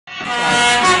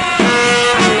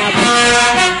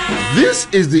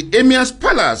is the Emir's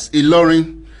Palace,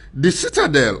 Ilorin, the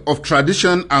citadel of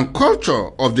tradition and culture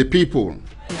of the people.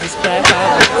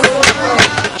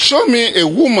 Show me a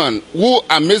woman who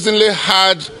amazingly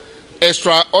had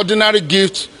extraordinary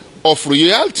gift of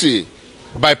royalty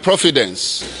by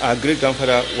providence. Our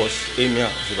great-grandfather was Emir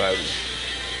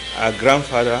Zubairu. Our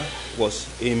grandfather was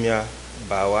Emir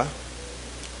Bawa.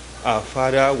 Our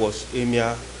father was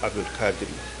Emir Abdul Qadir.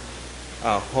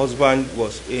 Our husband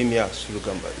was Emir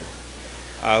Sulugambari.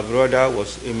 Our brother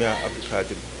was Emir Abdul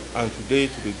Qadir. And today,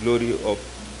 to the glory of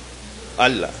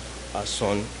Allah, our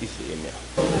son is the Emir.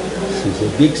 She's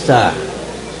a big star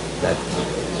that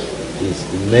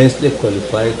is immensely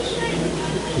qualified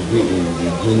to be in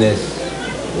the Guinness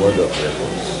World of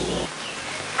Records.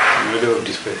 The mother of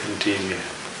this person, Emir.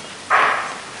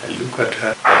 I look at her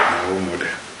as my own mother.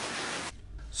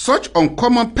 Such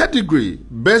uncommon pedigree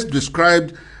best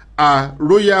described Her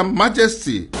Royal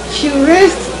Majesty. She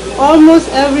raised almost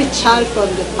every child from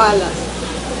the palace,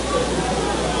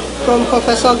 from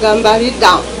Professor Gambari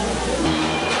down.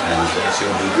 And she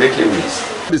will be greatly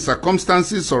missed. The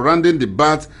circumstances surrounding the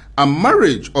birth and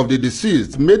marriage of the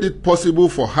deceased made it possible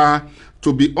for her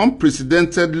to be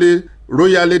unprecedentedly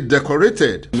royally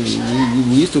decorated. We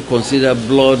used to consider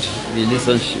blood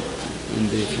relationship in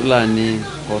the Fulani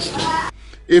costume.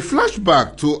 A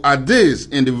flashback to her days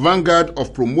in the vanguard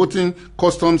of promoting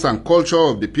customs and culture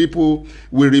of the people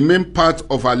will remain part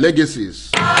of her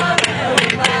legacies.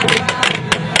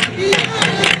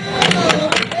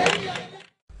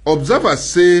 Observers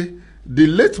say the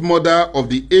late mother of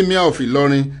the Emir of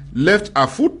Ilorin left her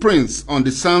footprints on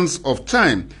the sands of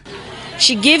time.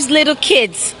 She gives little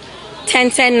kids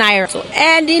 10 naira. So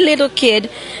any little kid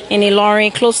in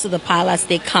Ilorin close to the palace,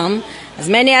 they come, as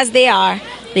many as they are,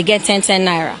 they get 10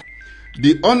 naira.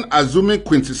 The unassuming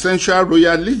quintessential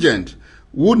royal legend,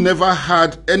 who never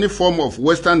had any form of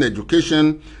Western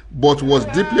education but was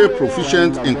deeply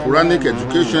proficient in Quranic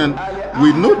education,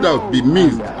 will no doubt be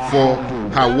missed for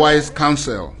her wise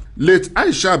counsel. Late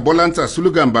Aisha Bolanta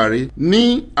Sulugambari,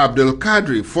 ni Abdul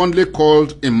Qadir, fondly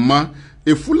called Imma,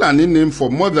 a Fulani name for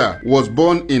mother, was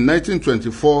born in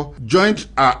 1924, joined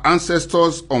her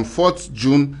ancestors on 4th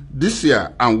June this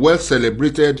year, and well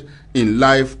celebrated in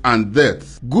life and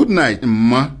death. Good night,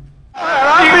 Imma.